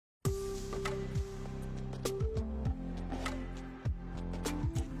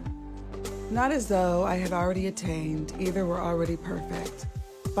Not as though I had already attained, either were already perfect,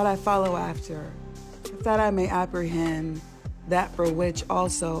 but I follow after, that I may apprehend that for which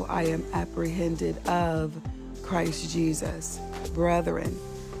also I am apprehended of Christ Jesus. Brethren,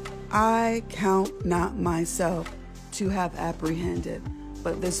 I count not myself to have apprehended,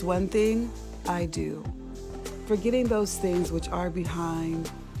 but this one thing I do, forgetting those things which are behind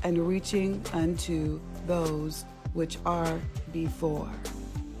and reaching unto those which are before.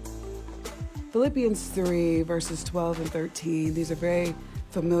 Philippians 3, verses 12 and 13. These are very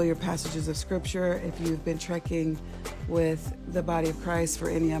familiar passages of scripture if you've been trekking with the body of Christ for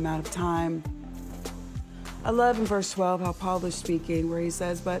any amount of time. I love in verse 12 how Paul is speaking, where he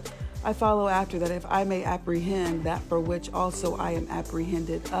says, but I follow after that if I may apprehend that for which also I am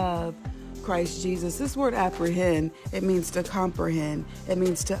apprehended of Christ Jesus. This word apprehend, it means to comprehend. It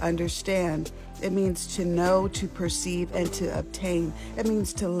means to understand. It means to know, to perceive, and to obtain. It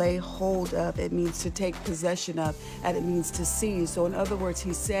means to lay hold of. It means to take possession of, and it means to seize. So in other words,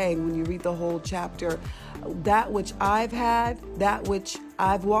 he's saying, when you read the whole chapter, that which I've had, that which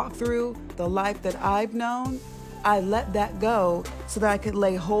I've walked through, the life that I've known, I let that go so that I could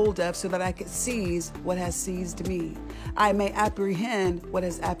lay hold of, so that I could seize what has seized me. I may apprehend what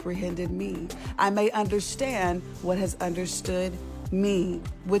has apprehended me. I may understand what has understood me,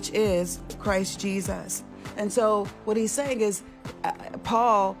 which is Christ Jesus. And so what he's saying is,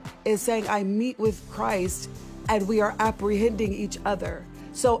 Paul is saying, I meet with Christ and we are apprehending each other.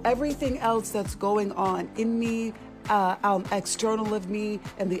 So everything else that's going on in me, external of me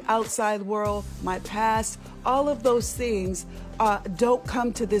and the outside world, my past, all of those things don't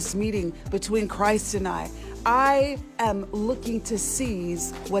come to this meeting between Christ and I. I am looking to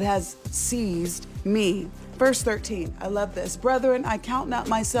seize what has seized me. Verse 13, I love this. Brethren, I count not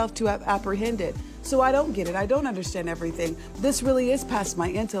myself to have apprehended. So I don't get it. I don't understand everything. This really is past my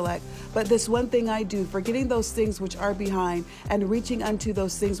intellect. But this one thing I do, forgetting those things which are behind and reaching unto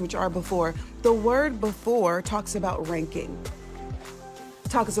those things which are before. The word before talks about ranking.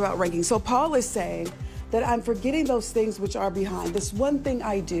 So Paul is saying that I'm forgetting those things which are behind. This one thing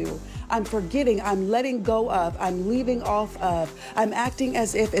I do, I'm forgetting, I'm letting go of, I'm leaving off of, I'm acting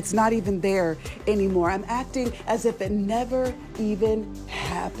as if it's not even there anymore. I'm acting as if it never even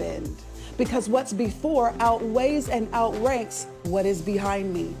happened. Because what's before outweighs and outranks what is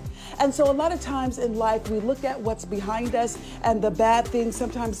behind me. And so a lot of times in life, we look at what's behind us and the bad things.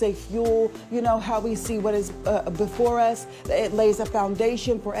 Sometimes they fuel, how we see what is before us. It lays a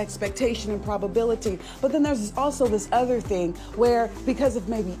foundation for expectation and probability. But then there's also this other thing where, because of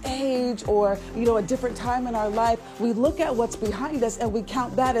maybe age or, a different time in our life, we look at what's behind us and we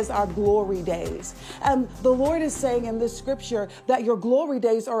count that as our glory days. And the Lord is saying in this scripture that your glory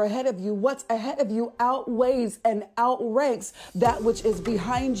days are ahead of you. What's ahead of you outweighs and outranks that which is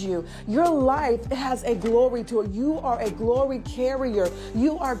behind you. Your life has a glory to it. You are a glory carrier.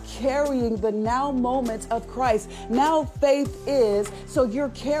 You are carrying the now moments of Christ. Now faith is, so you're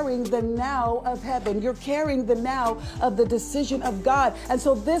carrying the now of heaven. You're carrying the now of the decision of God. And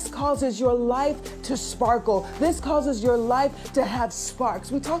so this causes your life to sparkle. This causes your life to have sparks.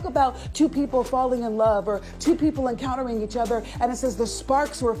 We talk about two people falling in love or two people encountering each other, and it says the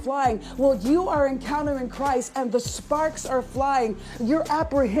sparks were flying. Well, you are encountering Christ and the sparks are flying. You're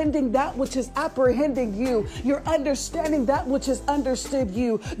apprehending that which is apprehending you. You're understanding that which has understood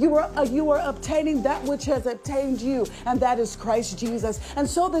you. You are obtaining that which has obtained you, and that is Christ Jesus. And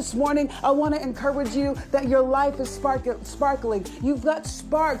so this morning, I want to encourage you that your life is sparkling. You've got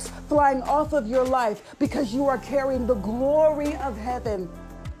sparks flying off of your life because you are carrying the glory of heaven.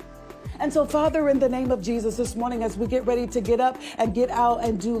 And so, Father, in the name of Jesus, this morning, as we get ready to get up and get out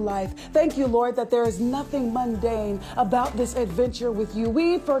and do life, thank you, Lord, that there is nothing mundane about this adventure with you.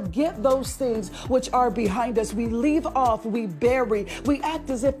 We forget those things which are behind us. We leave off, we bury, we act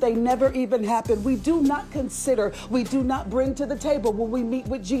as if they never even happened. We do not consider, we do not bring to the table when we meet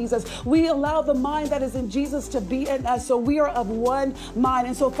with Jesus. We allow the mind that is in Jesus to be in us, so we are of one mind.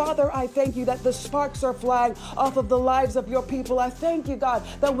 And so, Father, I thank you that the sparks are flying off of the lives of your people. I thank you, God,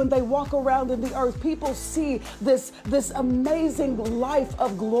 that when they walk around in the earth, people see this amazing life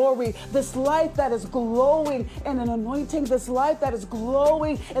of glory, this life that is glowing in an anointing, this life that is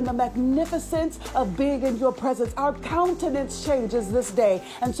glowing in the magnificence of being in your presence. Our countenance changes this day.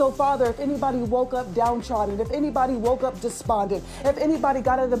 And so, Father, if anybody woke up downtrodden, if anybody woke up despondent, if anybody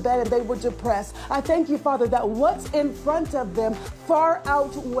got out of bed and they were depressed, I thank you, Father, that what's in front of them far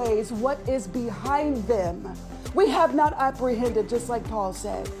outweighs what is behind them. We have not apprehended, just like Paul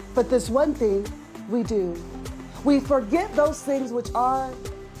said, but this one thing we do. We forget those things which are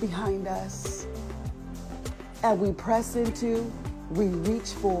behind us, and we press into, we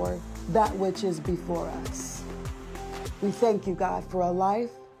reach for that which is before us. We thank you, God, for a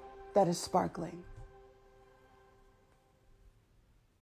life that is sparkling.